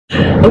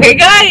Okay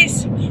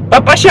guys,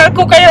 papasyal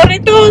ko kayo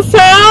rito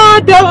sa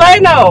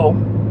Delano.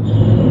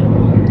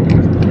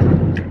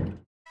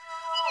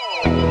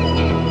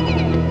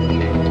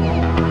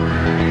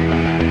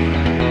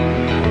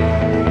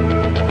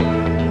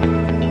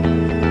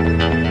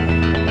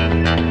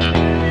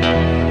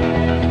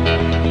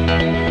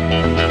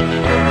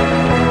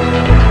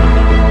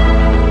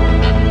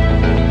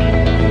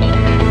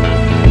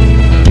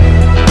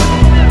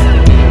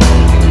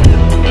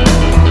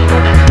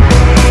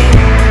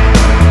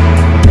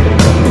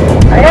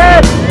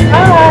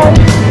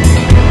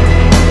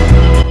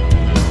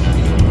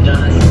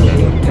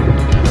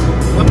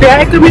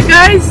 Biyahe kami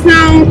guys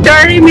ng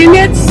 30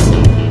 minutes.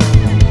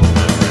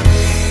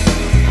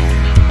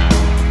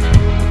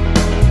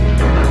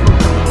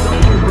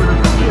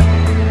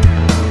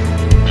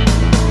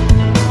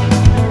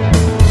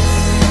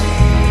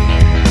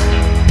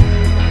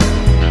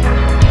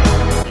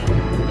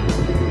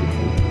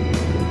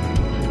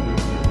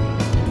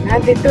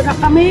 Nandito na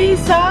kami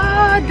sa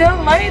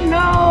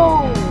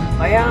Delano.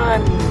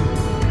 Ayan.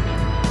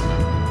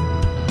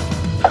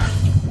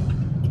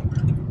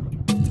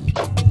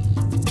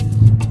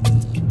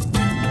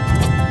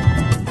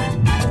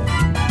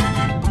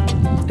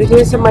 Dito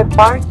sa my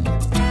park.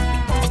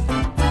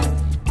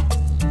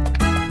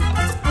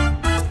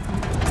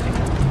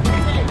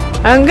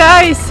 Ayan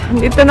guys,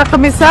 dito na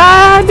kami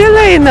sa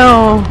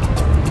Delano.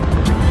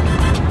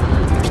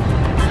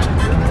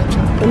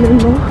 Ano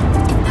mo?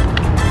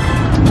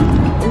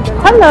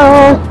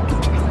 Hello!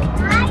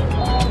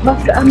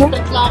 Basta ano?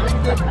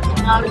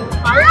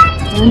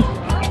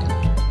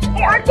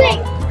 Hey,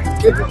 Archie!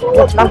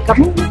 Lang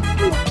kami.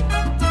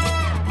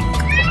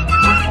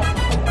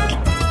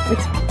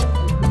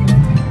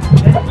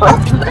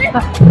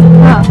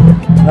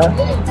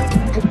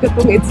 Ito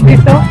kung it's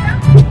dito.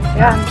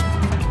 Yan.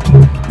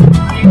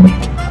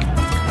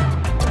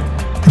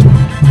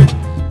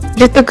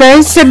 Dito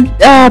guys,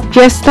 sa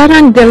fiesta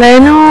ng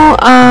Delano,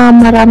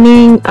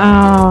 maraming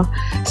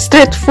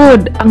street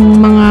food ang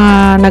mga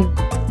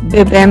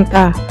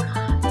nagbebenta.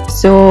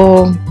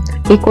 So,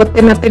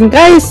 ikutin natin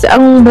guys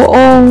ang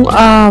buong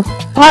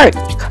park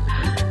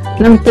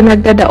ng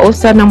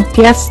pinagdadausan ng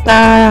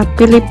Fiesta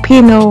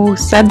Filipino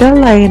sa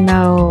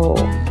Delano.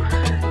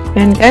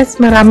 Yan guys,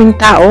 maraming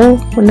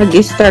tao.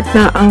 Nag-start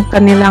na ang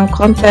kanilang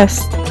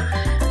contest.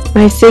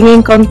 May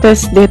singing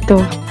contest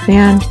dito.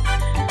 Yan.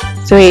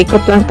 So,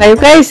 ikot lang tayo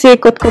guys.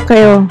 Ikot ko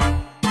kayo.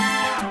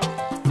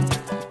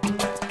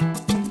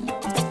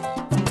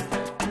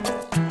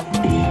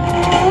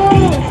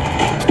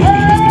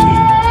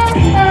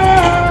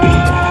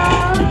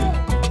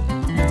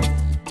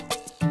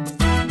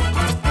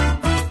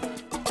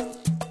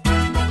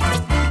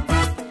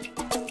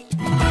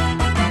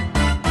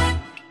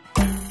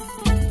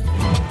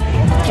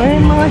 Ay,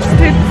 mga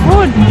street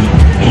food.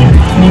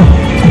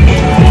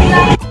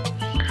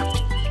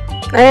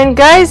 Ayan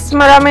guys,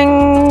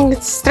 maraming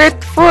street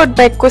food.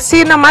 May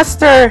kusina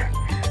master.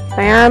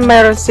 Ayan,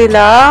 mayroon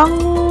silang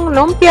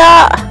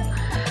lumpia.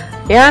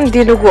 Ayan,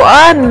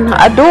 dinuguan,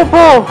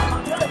 adobo.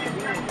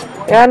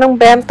 Ayan ang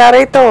benta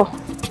rito.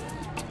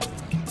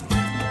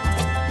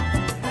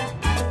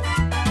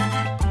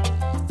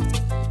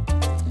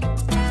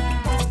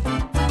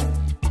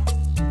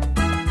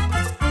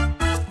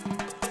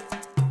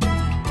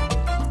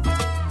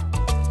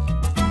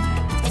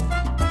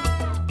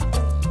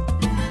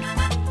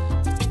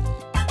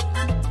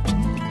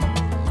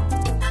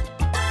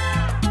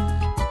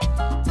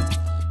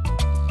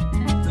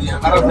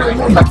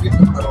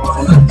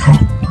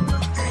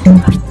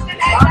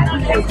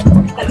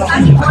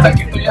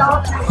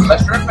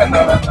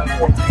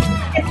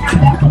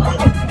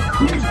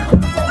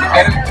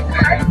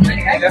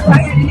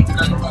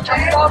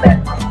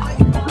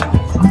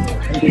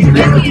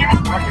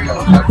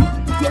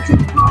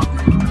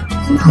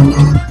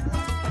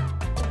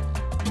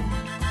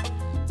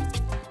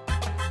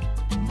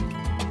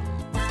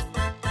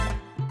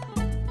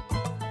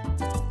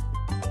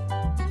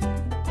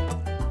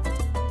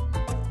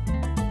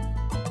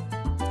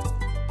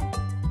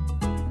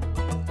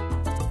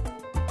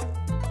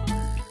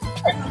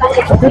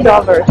 $2.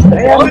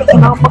 Ayan,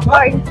 mga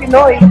pagkain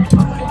Pinoy.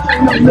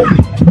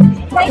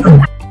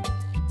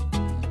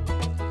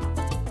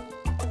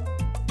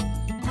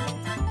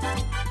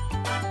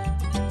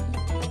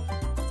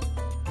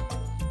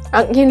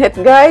 Ang init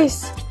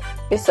guys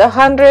is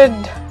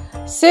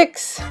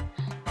 106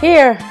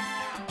 here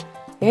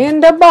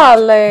in the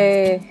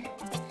valley.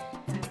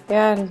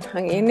 Yan,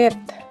 ang init.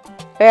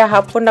 Kaya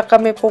hapon na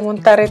kami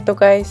pumunta rito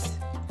guys.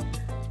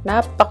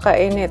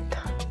 Napakainit.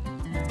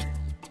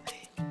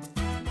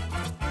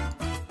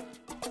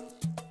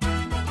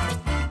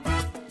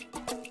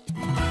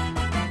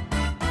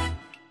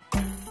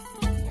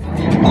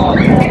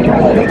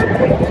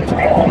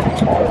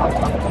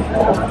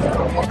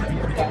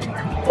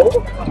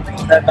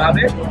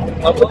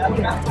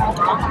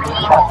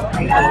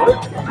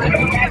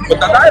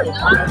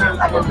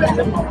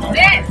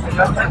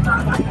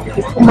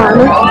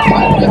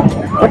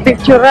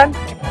 Picturean.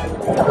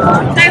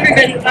 Hi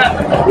everybody.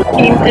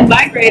 Teams and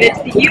migrated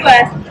to the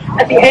U.S.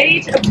 At the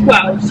age of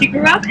 12, she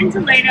grew up in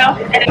Delano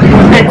and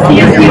at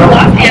CSU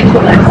Los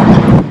Angeles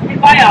in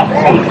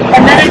biology,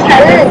 and then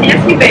attended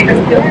CSU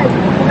Bakersfield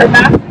for a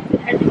master's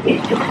in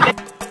education.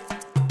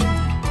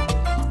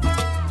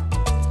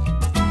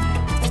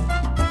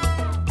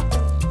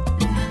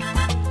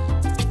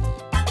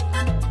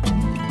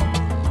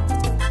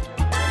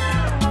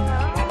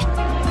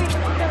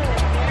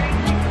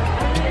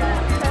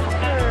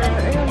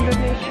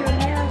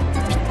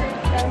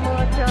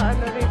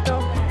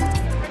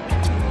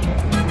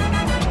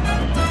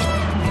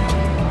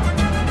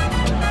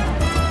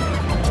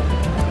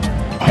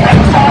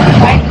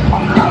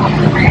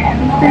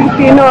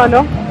 Filipino,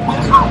 ano?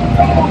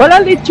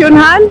 Wala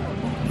lechonhan?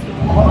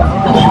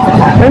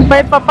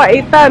 May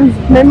papaitan.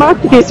 May mga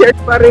t-shirt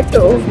pa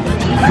rito.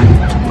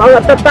 Mga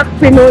tatak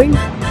Pinoy.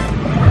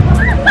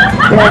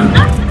 Yan.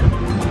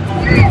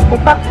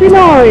 Tatak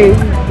Pinoy.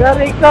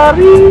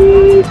 Kari-kari.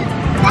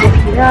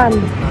 Yan.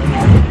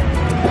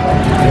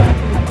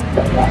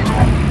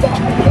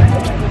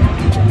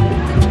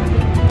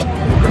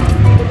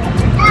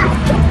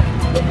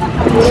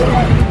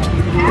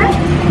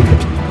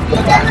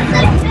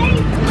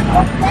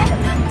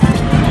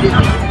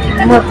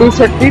 Mga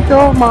t-shirt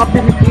dito, mga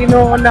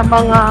Pilipino na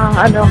mga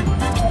ano.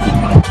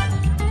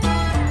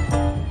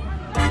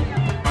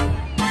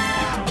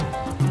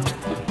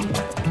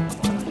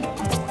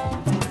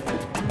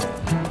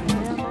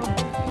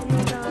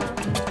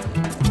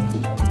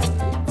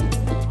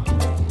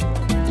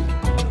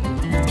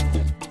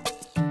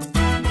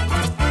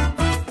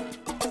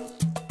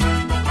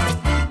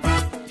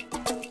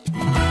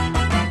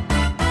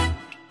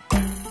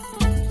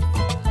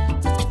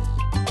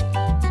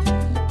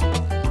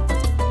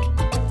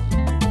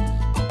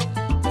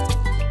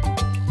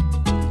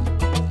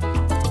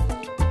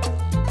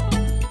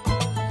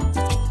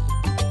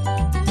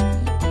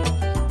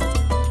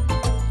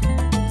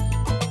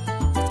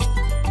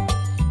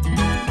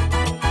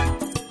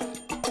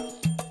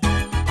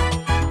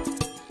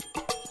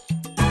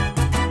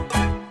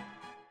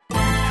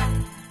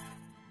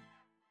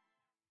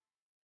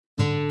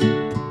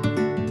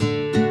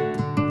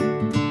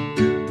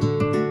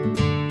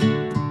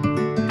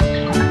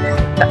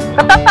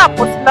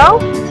 Katatapos lang?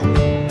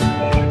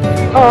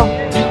 Oh.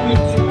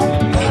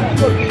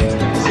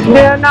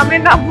 Hindi na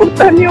namin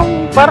naabutan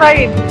yung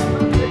parade.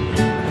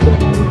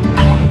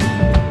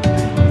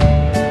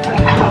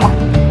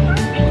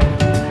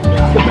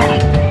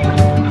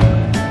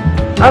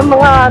 Ang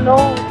mga ano,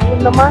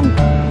 yun naman.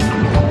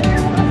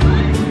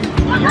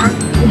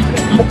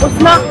 Tapos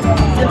na.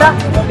 Sila.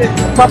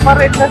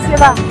 Paparade na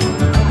sila.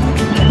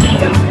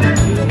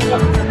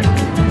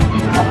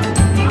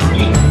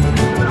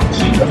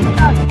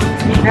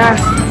 Yan.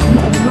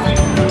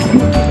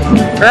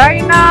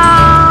 Raina!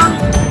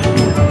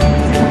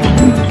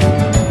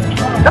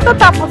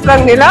 Katatapos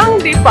lang nila,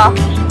 hindi pa?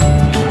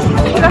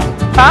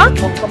 Ha?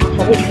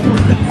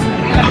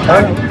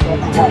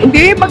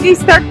 Hindi,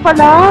 mag-i-start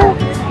pala.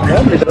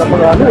 Hindi sila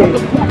mag-ano eh.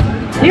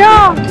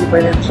 Yeah.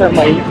 Pwede siya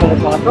mainit mo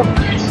mga ito.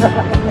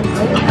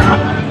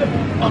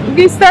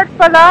 Mag-i-start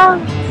pala.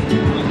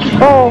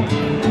 Oh.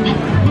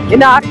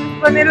 Inaayos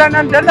pa nila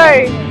ng dala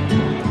eh.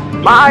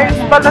 Maayos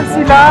pala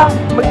sila.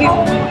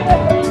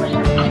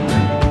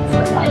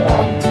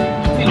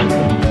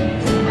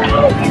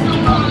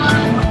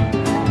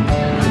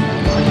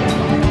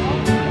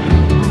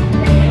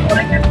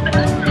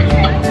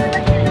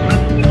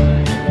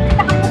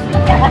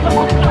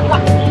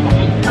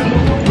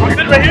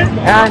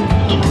 Yan.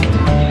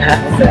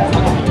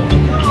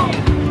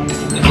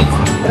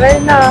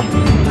 Raina.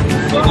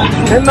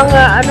 May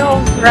mga ano,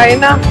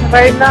 Raina.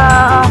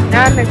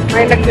 Yan,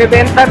 may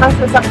nagbebenta ng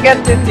sasakyan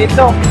din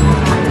dito.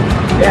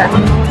 Yan,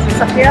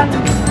 sasakyan.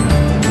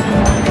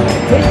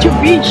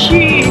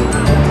 Mitsubishi.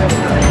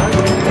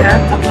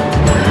 Yan.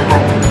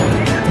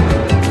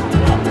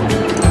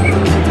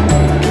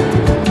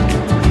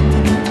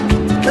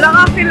 Wala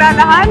kang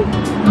kilalahan?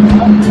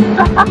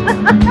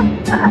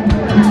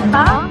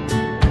 Ha?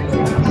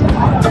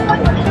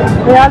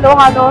 May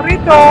halo-halo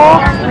rito.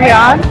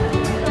 Ayan.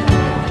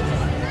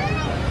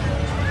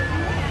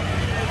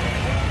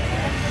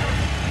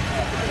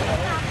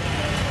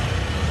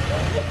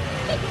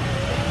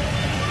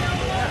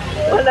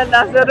 Wala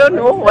nasa ron,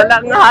 oh.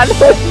 Walang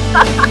halo.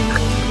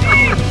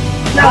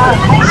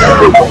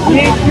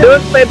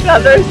 Doon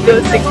 $5,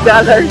 doon $6.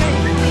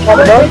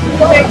 Ano?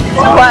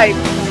 5.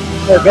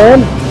 Seven?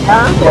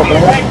 Ha?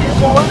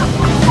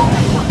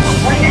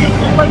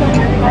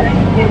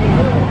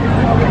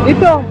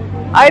 Ito.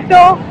 Ah,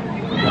 ito.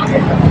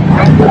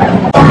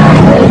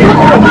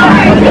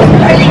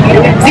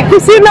 Si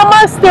Kusina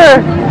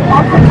Master.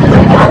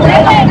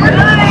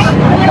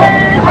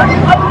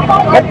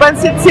 May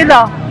pansit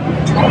sila.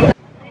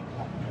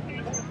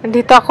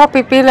 Nandito ako,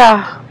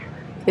 pipila.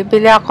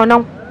 Bibili ako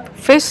ng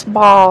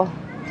fishball.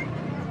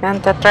 Yan,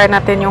 try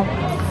natin yung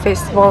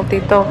fishball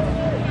dito.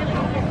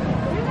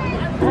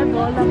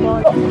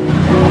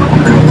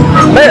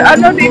 May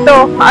ano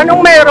dito? Anong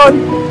meron?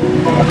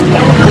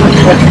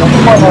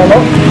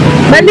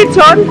 May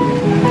lechon?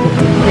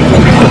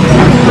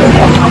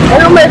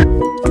 Ano may?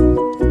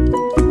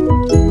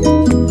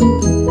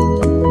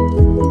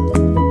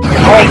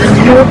 Oh,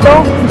 dito.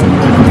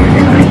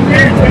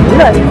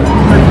 Ilan?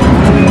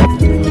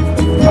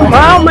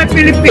 Wow, may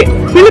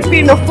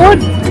Filipino food.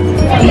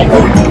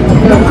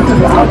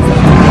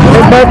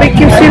 May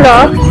barbecue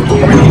sila.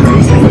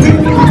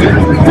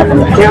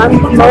 Yan,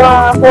 mga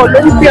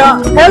Olympia.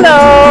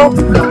 Hello!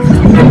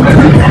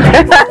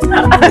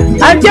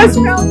 I'm just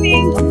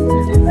filming.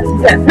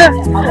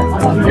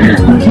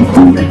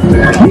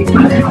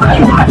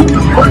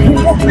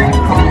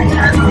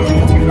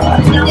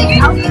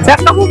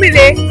 Saan ka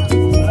bumili?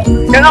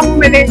 Saan ka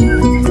bumili?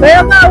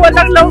 Kaya nga,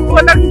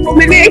 walang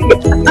bumili.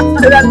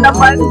 Walang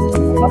naman.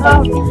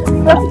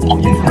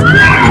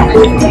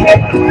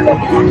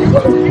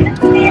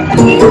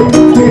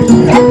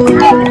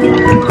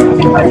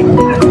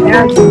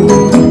 Yan.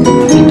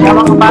 Yung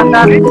mga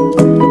bata rin.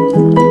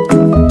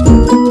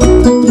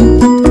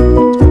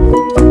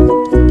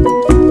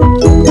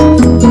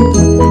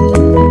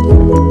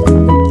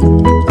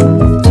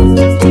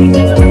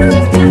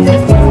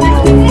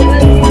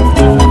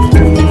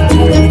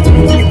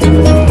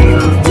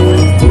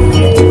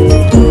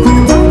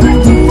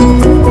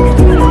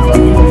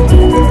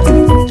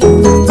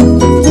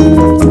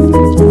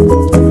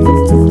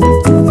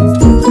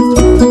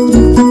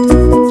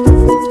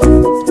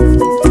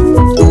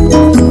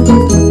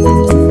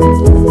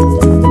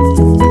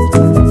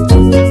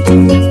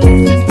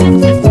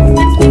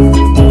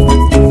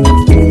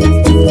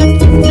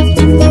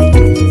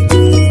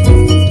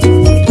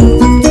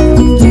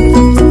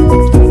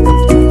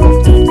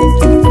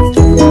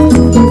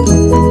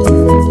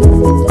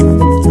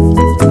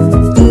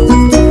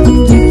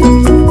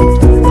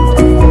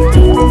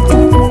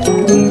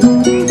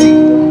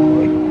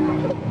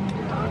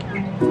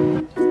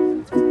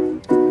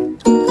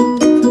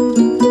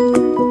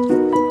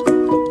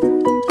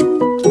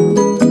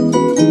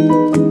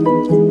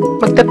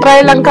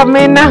 Magta-try lang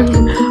kami ng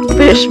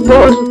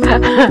fishbowl.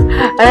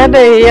 Ayan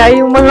eh,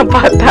 yung mga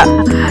bata.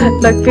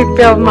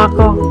 Nagpipilm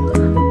ako.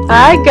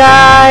 Hi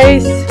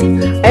guys!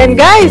 Ayan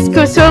guys,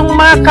 kung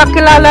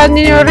makakilala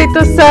ninyo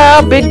rito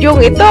sa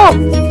videong ito,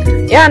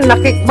 yan,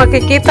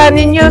 makikita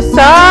ninyo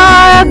sa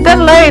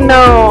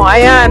delano.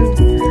 Ayan.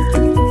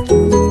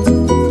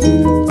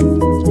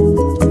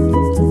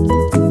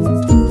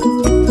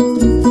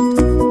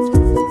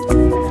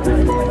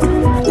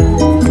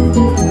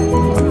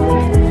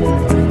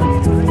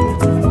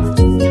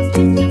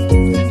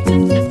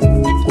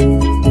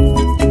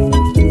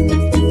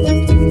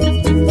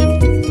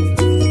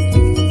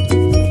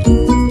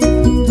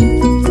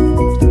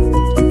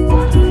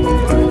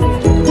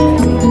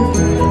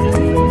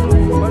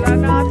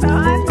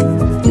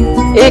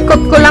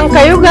 Ikot ko lang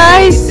kayo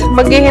guys.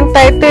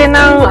 Maghihintay tayo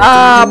ng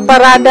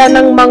parada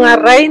ng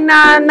mga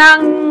reyna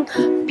ng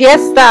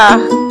fiesta.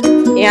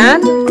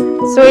 Yan.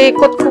 So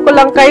ikot ko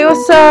lang kayo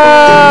sa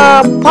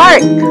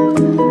park.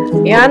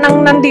 Yan.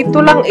 Ang nandito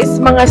lang is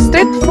mga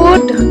street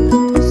food.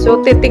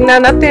 So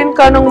titingnan natin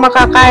kung anong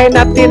makakain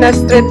natin na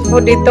street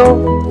food dito.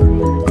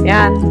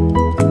 Yan.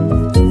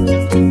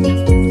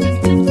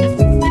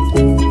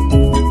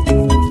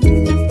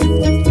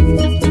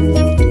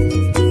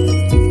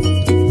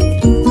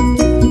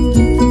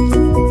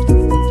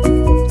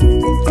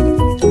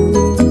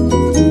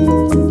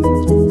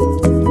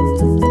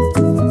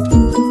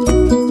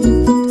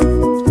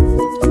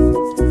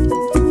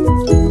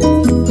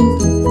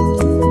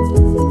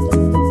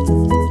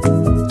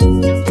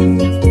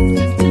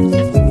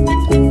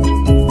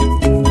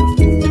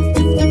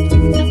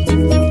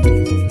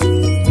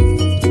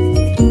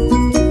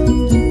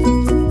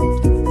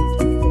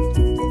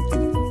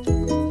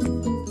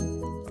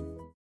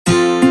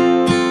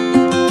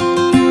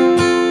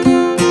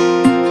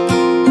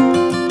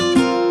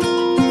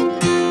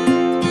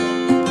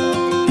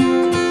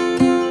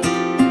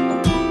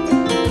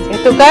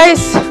 Ito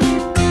guys,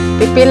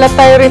 pipila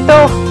tayo rito.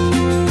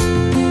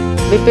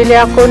 Bibili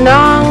ako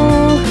ng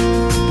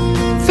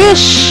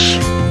fish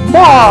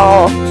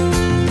ball.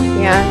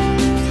 Yan.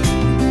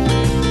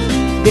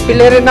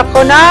 Bibili rin ako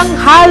ng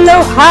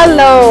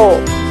halo-halo.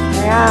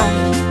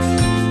 Ayan.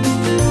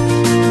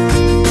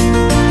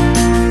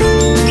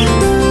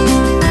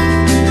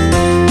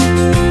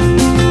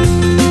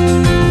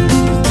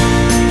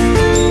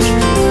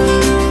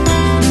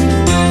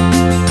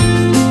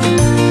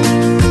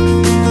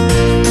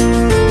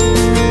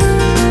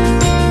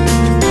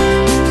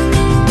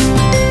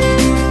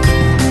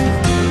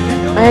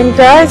 Ayan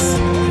guys,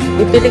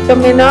 bibili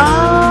kami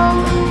ng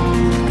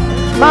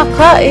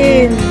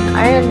makain.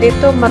 Ayan,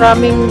 dito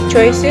maraming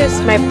choices.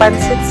 May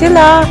pansit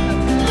sila.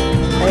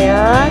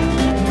 Ayan.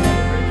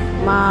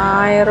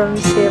 Mayroon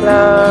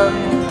silang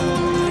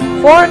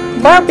pork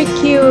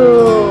barbecue.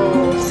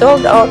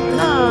 Sold out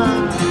na.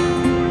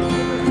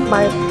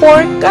 May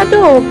pork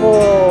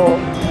adobo.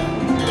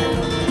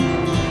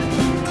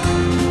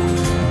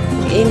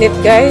 Init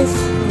guys.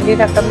 Hindi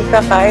na kami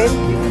kakain.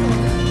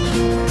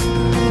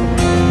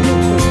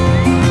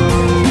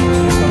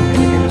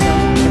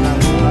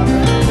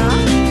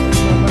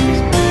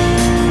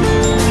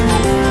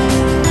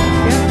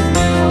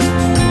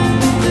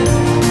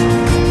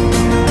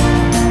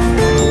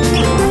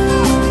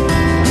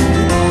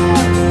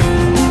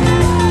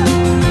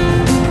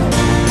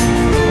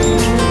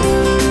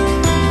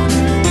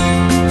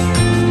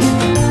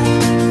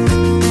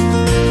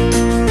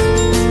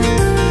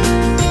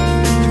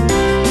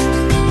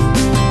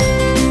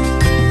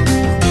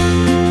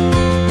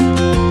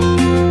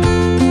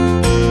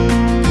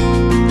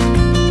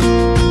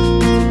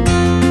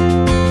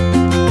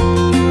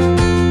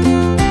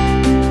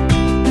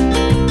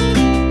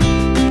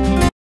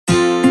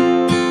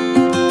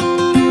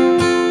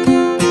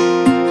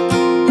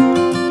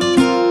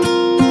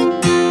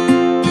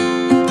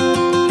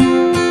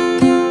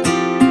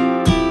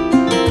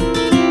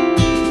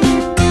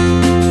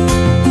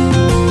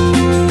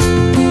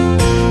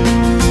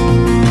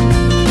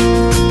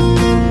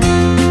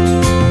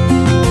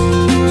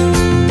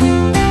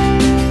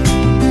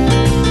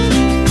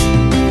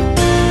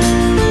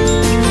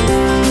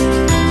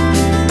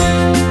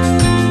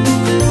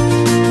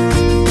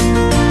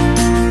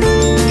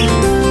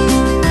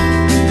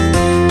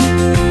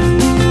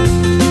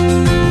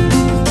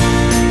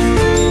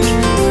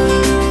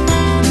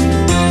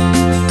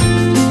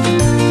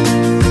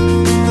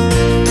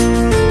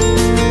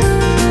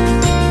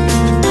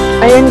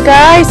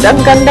 guys,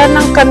 ang ganda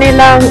ng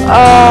kanilang,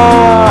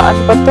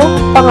 ano ba to?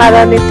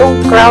 Pangalan nitong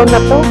crown na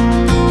to.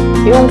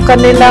 Yung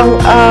kanilang,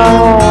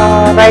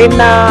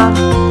 Reyna,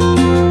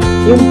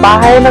 yung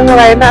bahay ng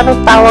Reyna,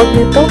 anong tawag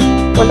nito?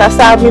 Wala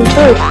sa amin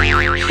to eh.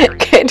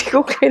 Kaya hindi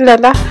ko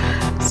kilala.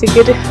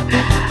 Sige,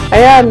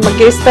 ayan,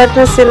 mag-start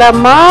na sila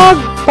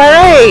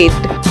mag-parade.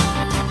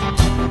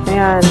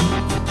 Ayan.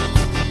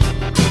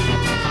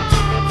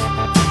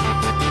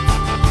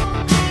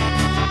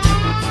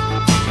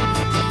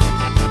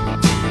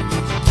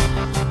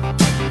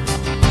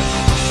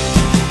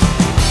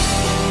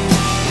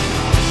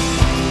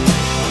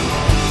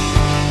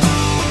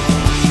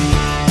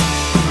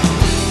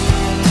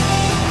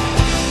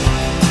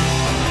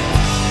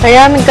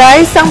 Ayan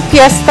guys, ang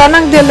fiesta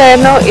ng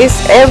Delano is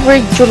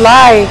every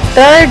July,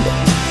 3rd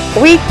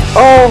week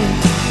of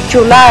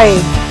July.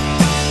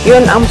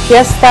 Yun ang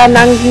fiesta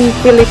ng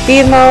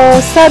Filipino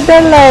sa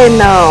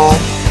Delano.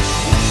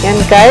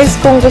 Yan guys,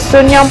 kung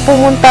gusto niyang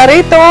pumunta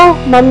rito,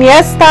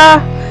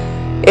 mamiesta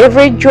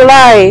every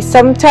July.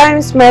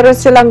 Sometimes meron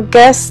silang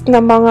guest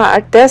na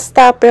mga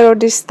artista, pero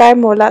this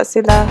time wala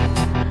sila.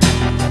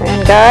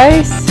 Ayan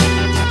guys.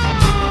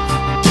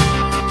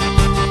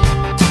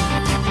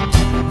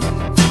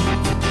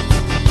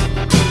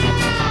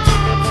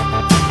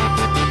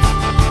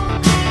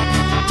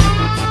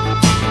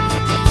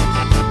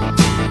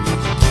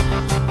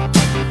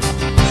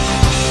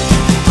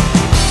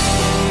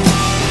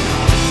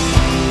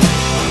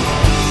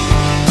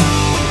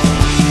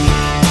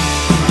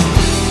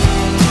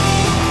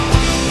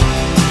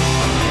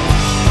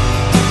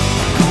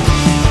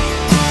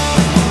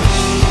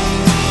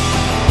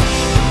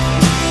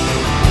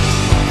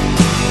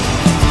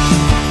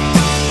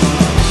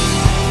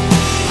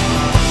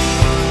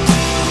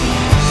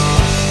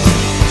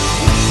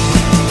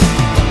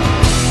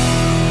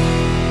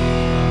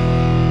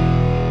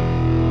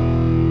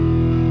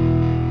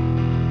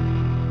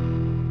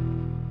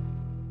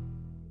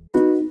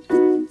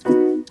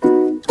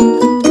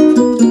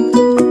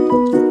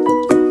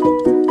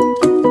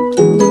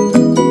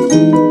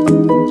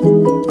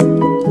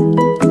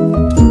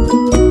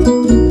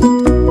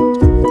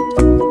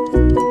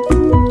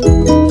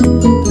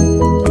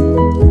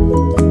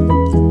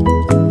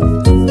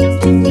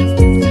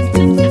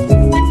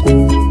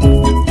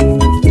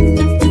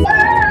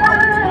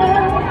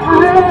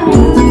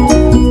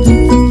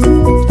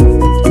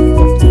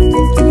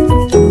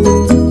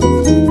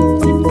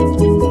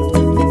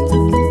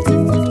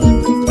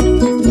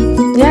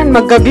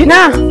 Maggabi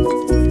na.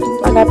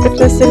 Malapit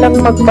na silang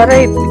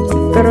mag-parade.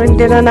 Pero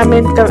hindi na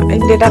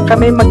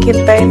kami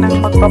maghintay ng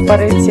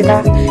magpaparade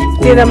sila.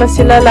 Hindi naman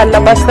sila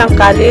lalabas ng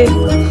kali.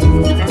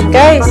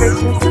 Guys,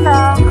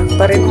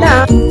 parade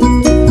na.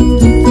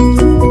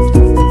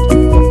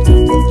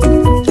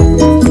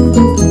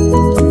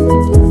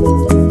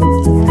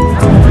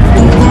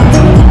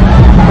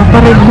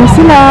 Parade na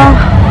sila.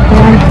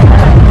 Ayan.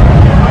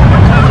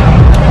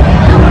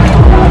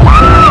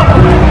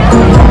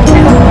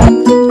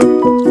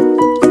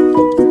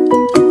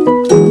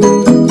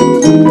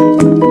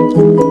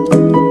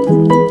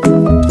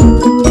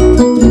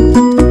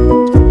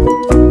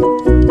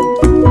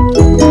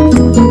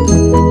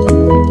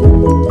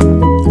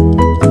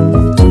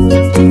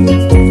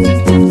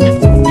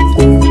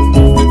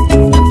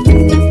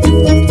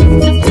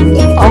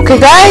 Okay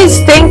guys,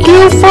 thank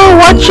you for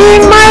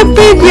watching my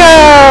video.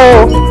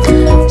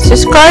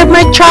 Subscribe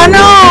my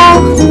channel,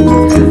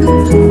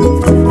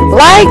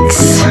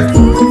 likes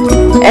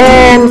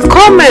and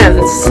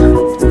comments.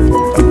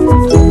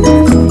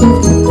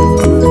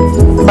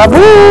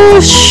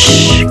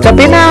 Babush!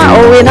 Gabi na,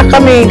 uwi na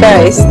kami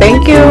guys.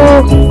 Thank you.